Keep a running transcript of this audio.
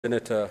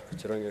Senator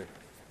Cheralgei.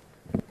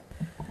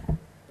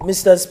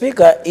 Mr.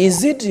 Speaker,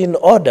 is it in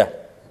order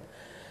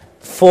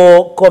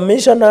for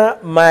Commissioner,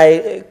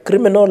 my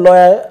criminal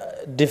lawyer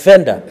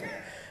defender,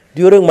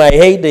 during my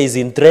heydays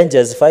in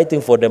trenches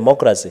fighting for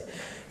democracy,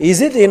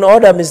 is it in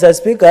order, Mr.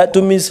 Speaker, to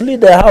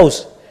mislead the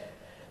House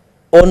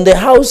on the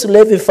House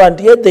levy fund,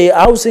 yet the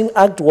Housing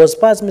Act was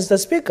passed, Mr.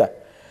 Speaker?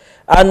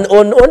 And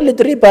on only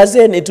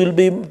 3%, it will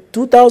be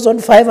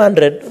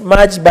 2,500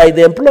 matched by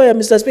the employer,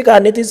 Mr. Speaker,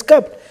 and it is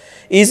capped.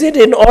 Is it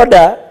in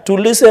order to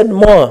listen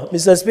more,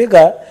 Mr.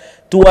 Speaker,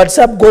 to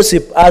WhatsApp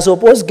gossip as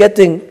opposed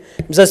getting,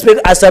 Mr.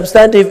 Speaker, a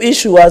substantive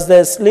issue as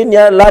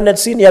the learned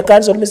senior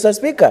counsel, Mr.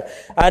 Speaker,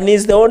 and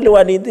he's the only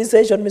one in this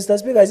session, Mr.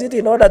 Speaker? Is it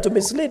in order to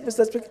mislead,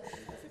 Mr. Speaker?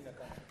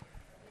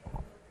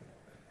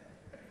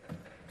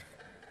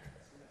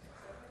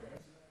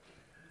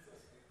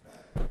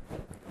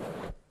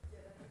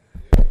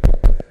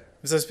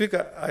 Mr.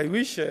 Speaker, I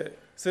wish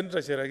Senator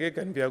Cheralgei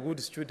can be a good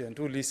student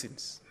who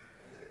listens.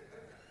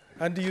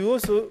 And you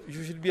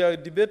should be a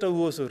debater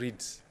who also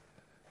reads.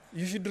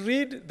 You should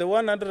read the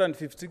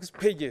 156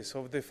 pages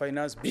of the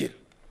finance bill,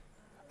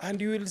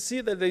 and you will see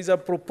that there is a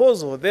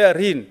proposal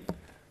therein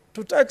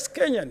to tax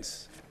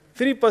Kenyans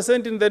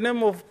 3% in the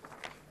name of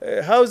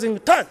housing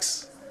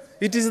tax.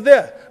 It is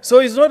there. So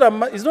it's not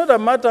a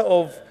matter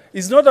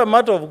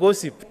of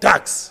gossip.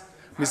 Tax,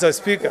 Mr.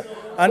 Speaker.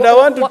 And I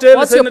want to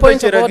tell Senator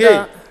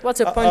Cheralgei. What's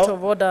your point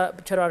of order,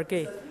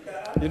 Cheralgei?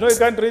 You know, you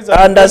can't raise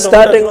a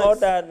understanding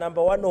order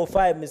number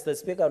 105, Mr.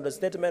 Speaker, on the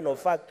statement of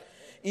fact.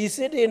 Is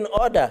it in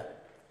order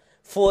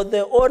for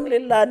the only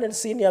learned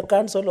senior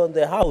counsel on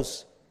the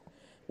House,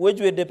 which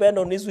we depend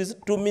on this,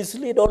 to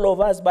mislead all of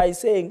us by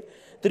saying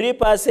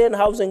 3%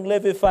 housing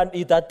levy fund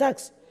is a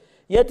tax?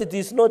 Yet it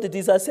is not. It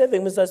is a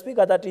saving, Mr.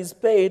 Speaker, that is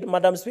paid,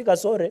 Madam Speaker,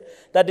 sorry,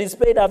 that is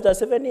paid after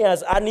 7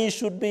 years, and he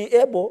should be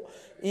able.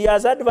 He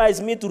has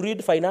advised me to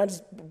read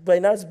finance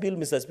bill,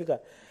 Mr. Speaker.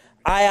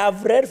 I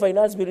have read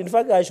finance bill. In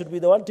fact, I should be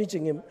the one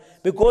teaching him,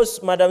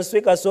 because, Madam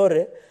Speaker,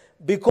 sorry,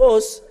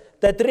 because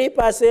the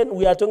 3%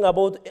 we are talking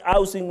about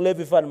housing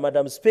levy fund,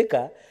 Madam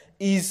Speaker,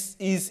 is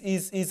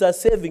a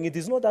saving. It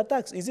is not a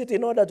tax. Is it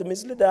in order to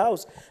mislead the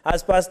House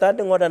as per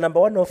standing order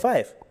number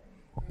 105?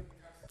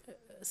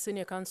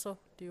 Senior counsel,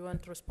 do you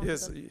want to respond?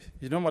 Yes, to that?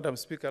 you know, Madam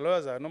Speaker,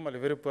 lawyers are normally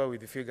very poor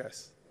with the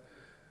figures.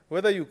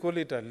 Whether you call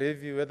it a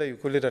levy, whether you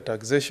call it a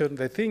taxation,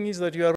 the thing is that you are